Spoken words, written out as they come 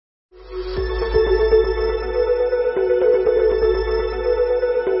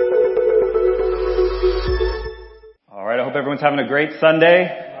everyone's having a great Sunday.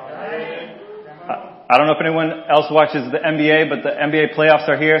 I don't know if anyone else watches the NBA, but the NBA playoffs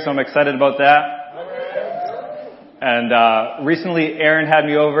are here, so I'm excited about that. And recently Aaron had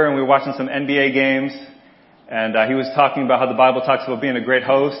me over and we were watching some NBA games, and he was talking about how the Bible talks about being a great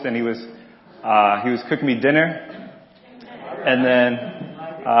host, and he was cooking me dinner. And then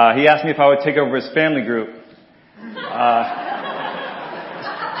he asked me if I would take over his family group.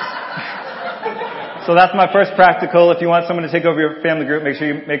 So that's my first practical. If you want someone to take over your family group, make sure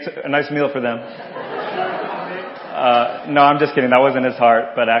you make a nice meal for them. No, I'm just kidding. That wasn't his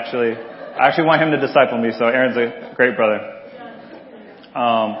heart, but I actually want him to disciple me, so Aaron's a great brother.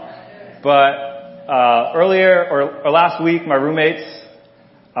 Earlier or last week, my roommates,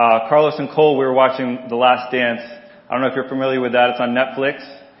 Carlos and Cole, we were watching The Last Dance. I don't know if you're familiar with that. It's on Netflix.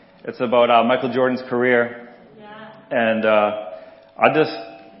 It's about Michael Jordan's career. And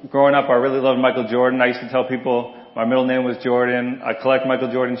growing up, I really loved Michael Jordan. I used to tell people my middle name was Jordan. I collect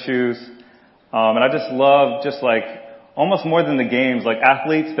Michael Jordan shoes. And I just love almost more than the games, like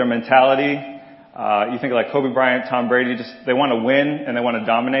athletes, their mentality. You think of like Kobe Bryant, Tom Brady, they want to win and they want to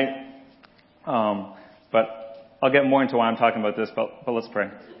dominate. But I'll get more into why I'm talking about this, but let's pray.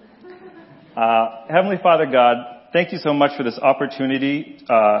 Heavenly Father God, thank you so much for this opportunity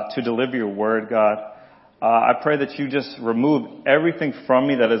to deliver your word, God. I pray that you just remove everything from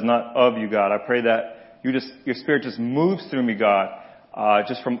me that is not of you, God. I pray that your spirit just moves through me, God.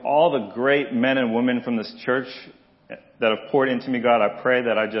 Just from all the great men and women from this church that have poured into me, God, I pray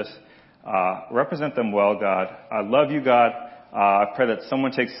that I just represent them well, God. I love you, God. I pray that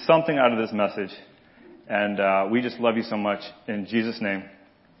someone takes something out of this message. And we just love you so much. In Jesus' name,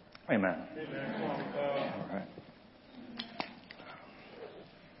 amen. All right.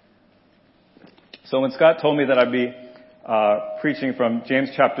 So when Scott told me that I'd be preaching from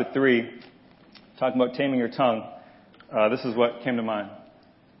James chapter 3, talking about taming your tongue, this is what came to mind.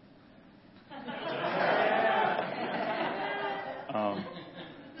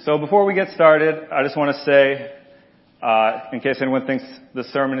 So before we get started, I just want to say, in case anyone thinks the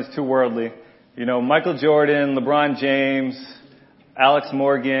sermon is too worldly, Michael Jordan, LeBron James, Alex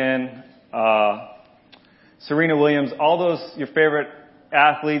Morgan, Serena Williams, all those, your favorite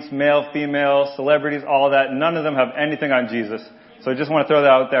athletes, male, female, celebrities, all of that, none of them have anything on Jesus. So I just want to throw that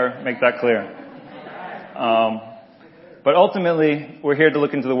out there, make that clear. But ultimately, we're here to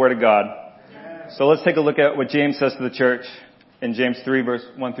look into the Word of God. So let's take a look at what James says to the church in James 3, verse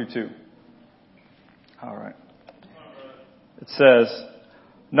 1 through 2. All right. It says,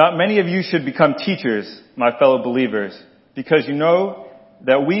 "Not many of you should become teachers, my fellow believers, because you know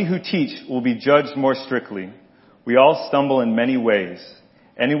that we who teach will be judged more strictly. We all stumble in many ways.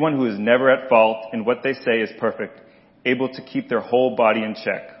 Anyone who is never at fault in what they say is perfect, able to keep their whole body in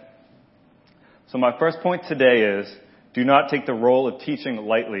check." So my first point today is, do not take the role of teaching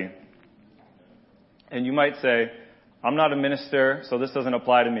lightly. And you might say, I'm not a minister, so this doesn't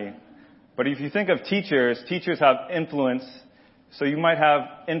apply to me. But if you think of teachers have influence. So you might have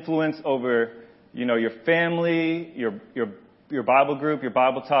influence over, your family, your Bible group, your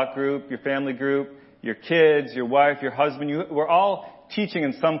Bible talk group, your family group, your kids, your wife, your husband. We're all teaching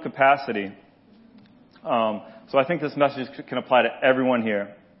in some capacity. So I think this message can apply to everyone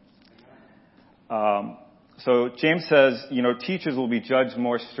here. So James says, teachers will be judged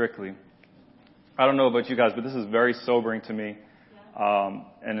more strictly. I don't know about you guys, but this is very sobering to me.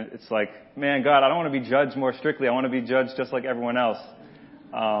 And it's like, man, God, I don't want to be judged more strictly. I want to be judged just like everyone else.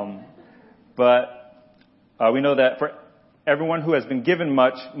 But we know that for everyone who has been given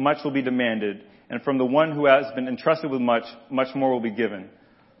much, much will be demanded. And from the one who has been entrusted with much, much more will be given.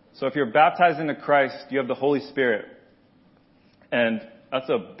 So if you're baptized into Christ, you have the Holy Spirit. And that's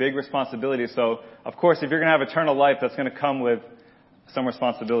a big responsibility. So, of course, if you're going to have eternal life, that's going to come with some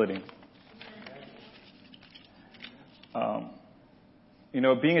responsibility.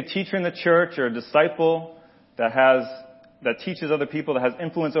 Being a teacher in the church or a disciple that teaches other people, that has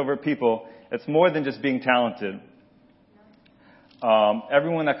influence over people, it's more than just being talented.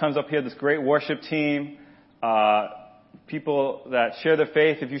 Everyone that comes up here, this great worship team, people that share their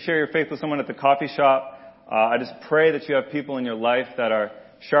faith. If you share your faith with someone at the coffee shop, I just pray that you have people in your life that are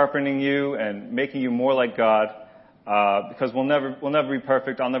sharpening you and making you more like God, because we'll never be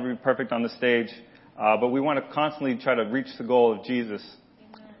perfect. I'll never be perfect on the stage. But we want to constantly try to reach the goal of Jesus.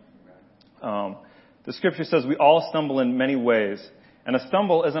 The scripture says we all stumble in many ways. And a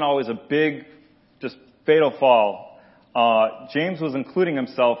stumble isn't always a big, just fatal fall. James was including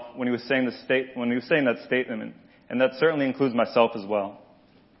himself when he was saying that statement. And that certainly includes myself as well.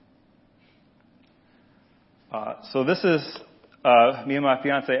 So this is me and my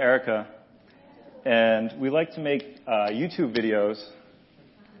fiancée, Erica. and we like to make YouTube videos.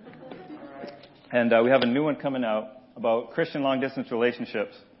 And we have a new one coming out about Christian long-distance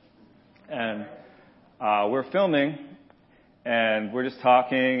relationships. And we're filming, and we're just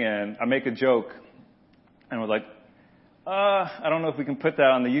talking, and I make a joke. And we're like, I don't know if we can put that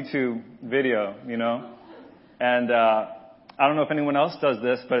on the YouTube video, you know? And I don't know if anyone else does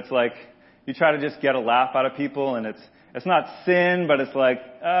this, but it's like you try to just get a laugh out of people, and it's not sin, but it's like,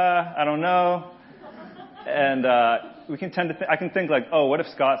 I don't know. And we can tend to I can think like, oh, what if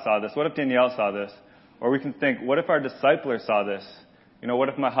Scott saw this? What if Danielle saw this? Or we can think, what if our discipler saw this? You know, what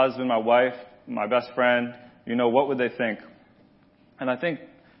if my husband, my wife, my best friend, you know, what would they think? And I think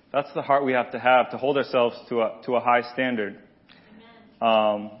that's the heart we have to hold ourselves to a high standard.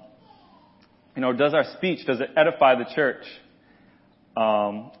 You know, does our speech, does it edify the church?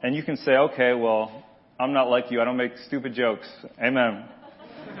 And you can say, okay, well, I'm not like you. I don't make stupid jokes. Amen.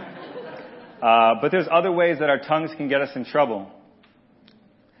 But there's other ways that our tongues can get us in trouble.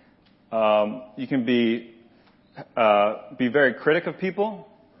 You can be very critic of people.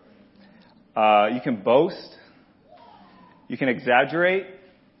 You can boast. You can exaggerate.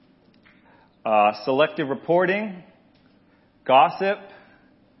 Selective reporting. Gossip.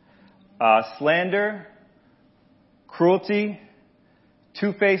 Slander. Cruelty.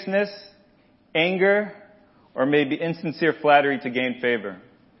 Two-facedness. Anger. Or maybe insincere flattery to gain favor.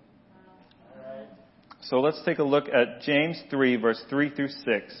 So let's take a look at James 3, verse 3 through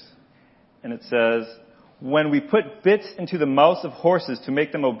 6. And it says, when we put bits into the mouths of horses to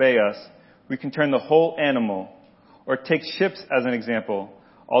make them obey us, we can turn the whole animal. Or take ships as an example.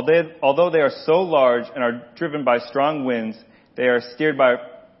 Although they are so large and are driven by strong winds, they are steered by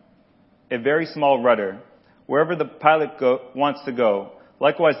a very small rudder, wherever the pilot wants to go.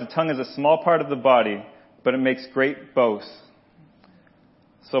 Likewise, the tongue is a small part of the body, but it makes great boasts.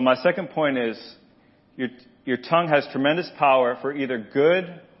 So my second point is, your tongue has tremendous power for either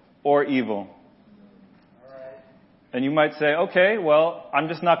good or evil. And you might say, okay, well, I'm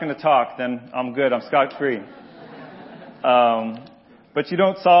just not going to talk, then I'm good, I'm scot-free. But you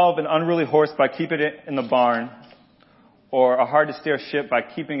don't solve an unruly horse by keeping it in the barn, or a hard-to-steer ship by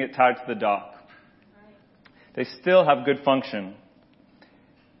keeping it tied to the dock. They still have good function.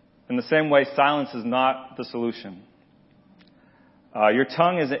 In the same way, silence is not the solution. Your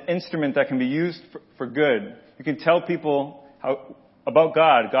tongue is an instrument that can be used for good. You can tell people about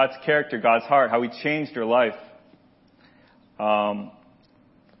God, God's character, God's heart, how He changed your life.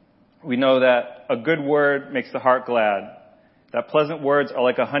 We know that a good word makes the heart glad. That pleasant words are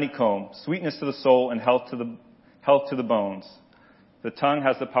like a honeycomb, sweetness to the soul and health to the bones. The tongue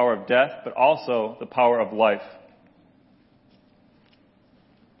has the power of death, but also the power of life.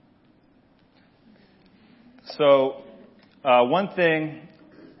 So, one thing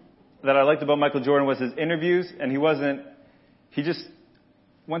that I liked about Michael Jordan was his interviews, and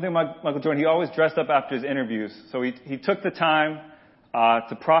Michael Jordan, he always dressed up after his interviews. So he took the time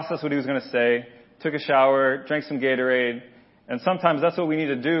to process what he was going to say, took a shower, drank some Gatorade, and sometimes that's what we need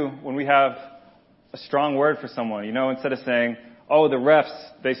to do when we have a strong word for someone. You know, instead of saying, oh, the refs,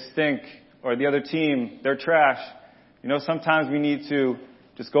 they stink, or the other team, they're trash. You know, sometimes we need to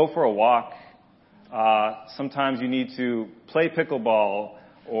just go for a walk. Sometimes you need to play pickleball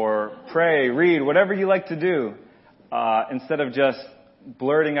or pray, read, whatever you like to do, instead of just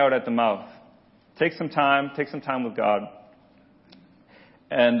blurting out at the mouth. Take some time with God.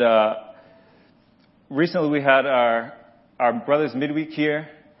 And recently we had our brothers midweek here,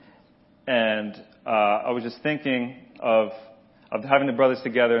 and I was just thinking of having the brothers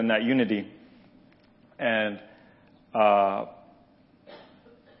together in that unity. And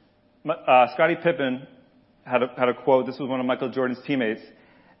Scottie Pippen had a quote. This was one of Michael Jordan's teammates,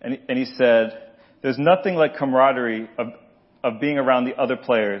 and he said, "There's nothing like camaraderie of being around the other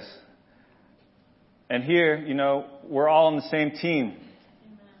players." And here, you know, we're all on the same team.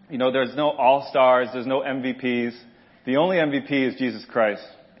 You know, there's no all-stars, there's no MVPs. The only MVP is Jesus Christ.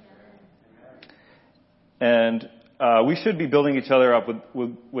 And we should be building each other up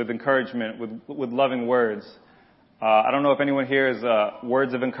with encouragement, with loving words. I don't know if anyone here is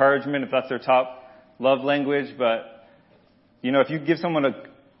words of encouragement, if that's their top love language, but, you know, if you give someone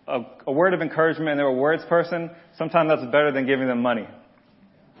a word of encouragement and they're a words person, sometimes that's better than giving them money.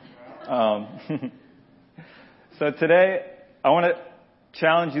 So today, I want to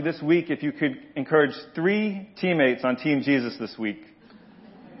challenge you this week if you could encourage 3 teammates on Team Jesus this week.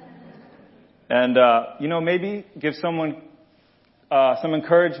 And, you know, maybe give someone some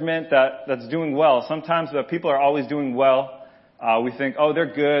encouragement that's doing well. Sometimes people are always doing well. We think, oh,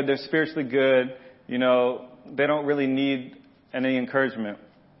 they're good, they're spiritually good, you know, they don't really need any encouragement.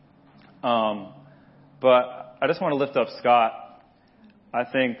 But I just want to lift up Scott. I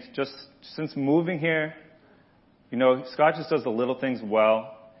think just since moving here, Scott just does the little things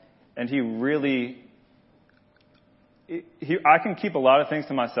well. And he really, I can keep a lot of things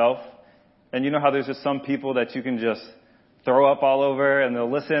to myself. And you know how there's just some people that you can just throw up all over and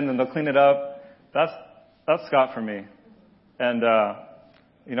they'll listen and they'll clean it up. That's Scott for me. And,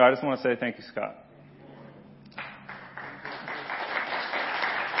 I just want to say thank you, Scott.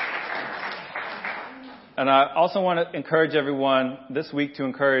 And I also want to encourage everyone this week to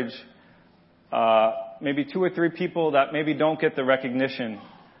encourage maybe 2 or 3 people that maybe don't get the recognition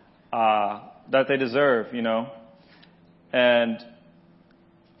that they deserve, And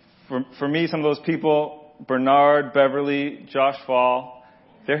for me, some of those people, Bernard, Beverly, Josh Fall,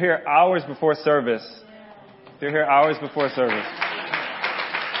 they're here hours before service. They're here hours before service.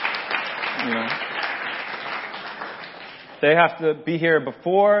 They have to be here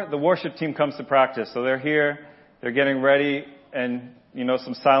before the worship team comes to practice. So they're here, they're getting ready, and,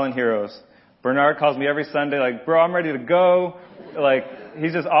 some silent heroes. Bernard calls me every Sunday like, bro, I'm ready to go. Like,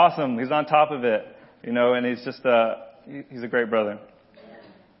 he's just awesome. He's on top of it, and he's just, he's a great brother.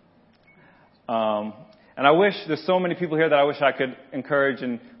 And I wish there's so many people here that I wish I could encourage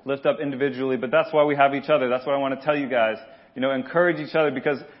and lift up individually, but that's why we have each other. That's what I want to tell you guys. Encourage each other,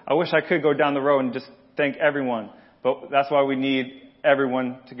 because I wish I could go down the road and just thank everyone. But that's why we need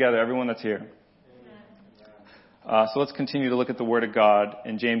everyone together, everyone that's here. So let's continue to look at the Word of God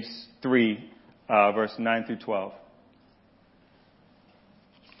in James 3, verse 9 through 12.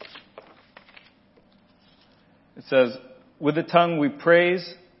 It says, with the tongue we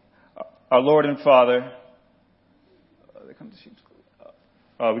praise our Lord and Father.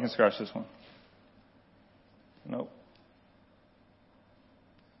 We can scratch this one. Nope.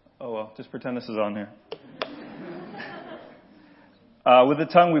 Oh well, just pretend this is on here. With the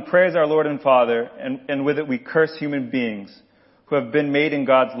tongue we praise our Lord and Father, and with it we curse human beings who have been made in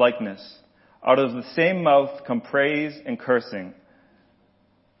God's likeness. Out of the same mouth come praise and cursing.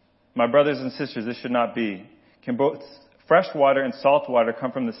 My brothers and sisters, this should not be. Can both fresh water and salt water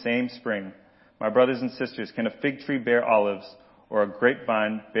come from the same spring? My brothers and sisters, can a fig tree bear olives or a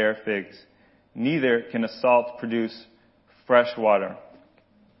grapevine bear figs? Neither can a salt produce fresh water.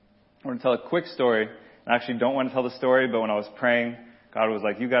 I want to tell a quick story. I actually don't want to tell the story, but when I was praying, God was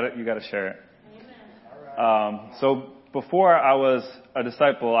like, you got to share it. So before I was a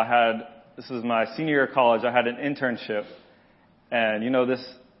disciple, this was my senior year of college, I had an internship. And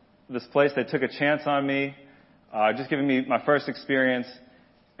this place, they took a chance on me, just giving me my first experience.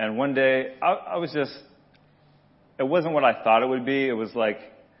 And one day, I was just, it wasn't what I thought it would be. It was like,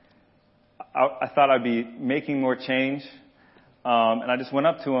 I thought I'd be making more change. And I just went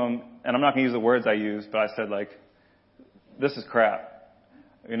up to him, and I'm not going to use the words I used, but I said, this is crap.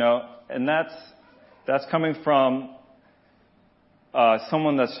 And that's coming from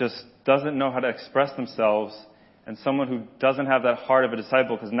someone that's just doesn't know how to express themselves, and someone who doesn't have that heart of a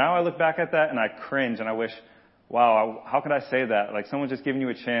disciple. Because now I look back at that and I cringe and I wish, wow, how could I say that? Like, someone's just giving you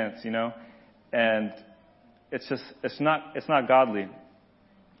a chance, and it's not godly.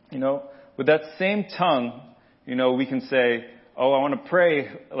 With that same tongue, we can say, oh, I want to pray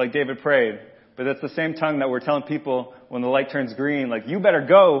like David prayed. But that's the same tongue that we're telling people when the light turns green, like, you better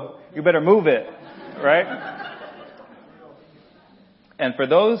go, you better move it, right? And for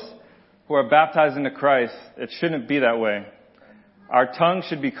those who are baptized into Christ, it shouldn't be that way. Our tongue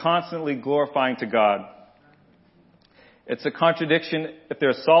should be constantly glorifying to God. It's a contradiction if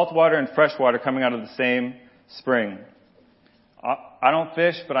there's salt water and fresh water coming out of the same spring. I don't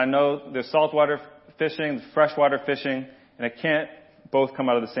fish, but I know there's saltwater fishing, freshwater fishing, and it can't both come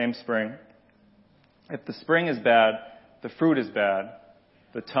out of the same spring. If the spring is bad, the fruit is bad,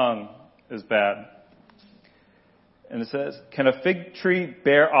 the tongue is bad. And it says, can a fig tree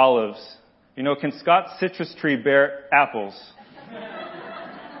bear olives? Can Scott's citrus tree bear apples?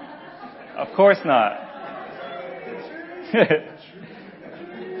 Of course not.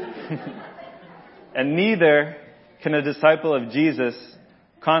 And neither can a disciple of Jesus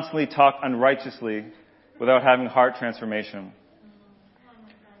constantly talk unrighteously without having heart transformation.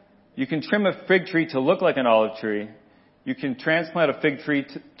 You can trim a fig tree to look like an olive tree. You can transplant a fig tree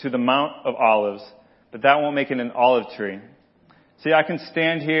to the Mount of Olives, but that won't make it an olive tree. See, I can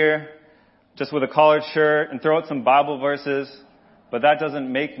stand here just with a collared shirt and throw out some Bible verses, but that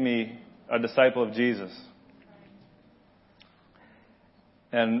doesn't make me a disciple of Jesus.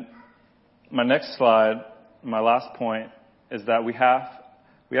 And my next slide, my last point, is that we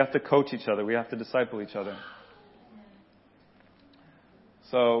have to coach each other. We have to disciple each other.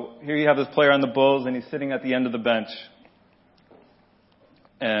 So here you have this player on the Bulls, and he's sitting at the end of the bench.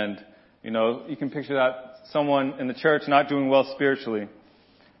 And You can picture that someone in the church not doing well spiritually.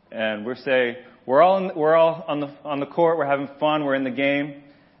 And we're all on the court, we're having fun, we're in the game.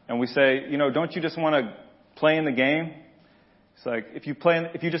 And we say, don't you just want to play in the game? It's like, if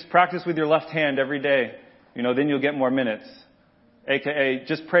you just practice with your left hand every day, then you'll get more minutes. AKA,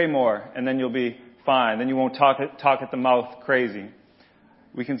 just pray more, and then you'll be fine. Then you won't talk at the mouth crazy.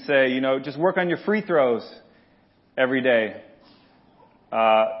 We can say, just work on your free throws every day.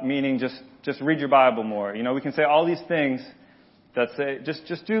 Meaning just read your Bible more. We can say all these things that say,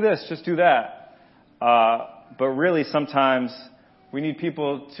 just do this, just do that. But really sometimes we need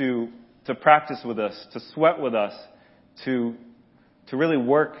people to practice with us, to sweat with us, to really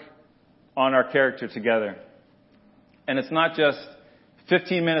work on our character together. And it's not just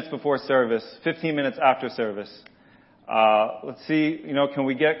 15 minutes before service, 15 minutes after service. Let's see, can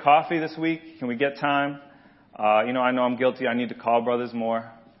we get coffee this week? Can we get time? I know I'm guilty. I need to call brothers more.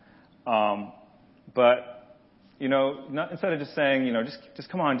 But instead of just saying, just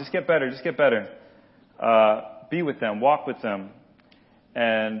come on, just get better. Be with them, walk with them,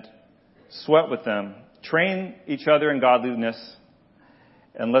 and sweat with them. Train each other in godliness,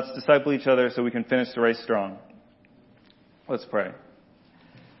 and let's disciple each other so we can finish the race strong. Let's pray.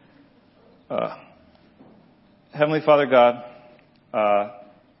 Heavenly Father God,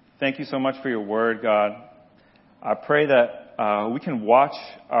 thank you so much for your word, God. I pray that we can watch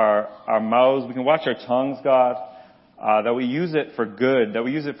our mouths, we can watch our tongues, God, that we use it for good, that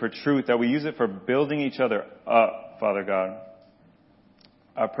we use it for truth, that we use it for building each other up, Father God.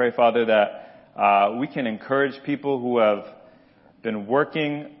 I pray, Father, that we can encourage people who have been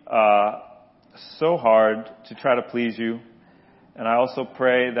working so hard to try to please you. And I also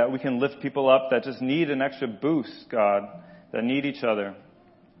pray that we can lift people up that just need an extra boost, God, that need each other.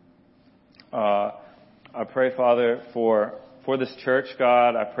 I pray, Father, for this church,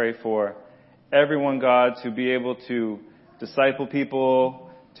 God. I pray for everyone, God, to be able to disciple people,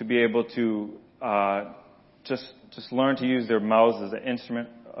 to be able to just learn to use their mouths as an instrument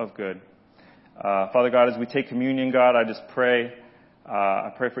of good. Father God, as we take communion, God, I just pray.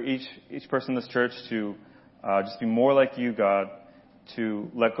 I pray for each person in this church to just be more like you, God, to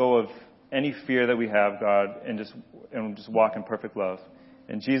let go of any fear that we have, God, and just walk in perfect love.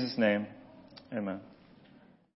 In Jesus' name, amen.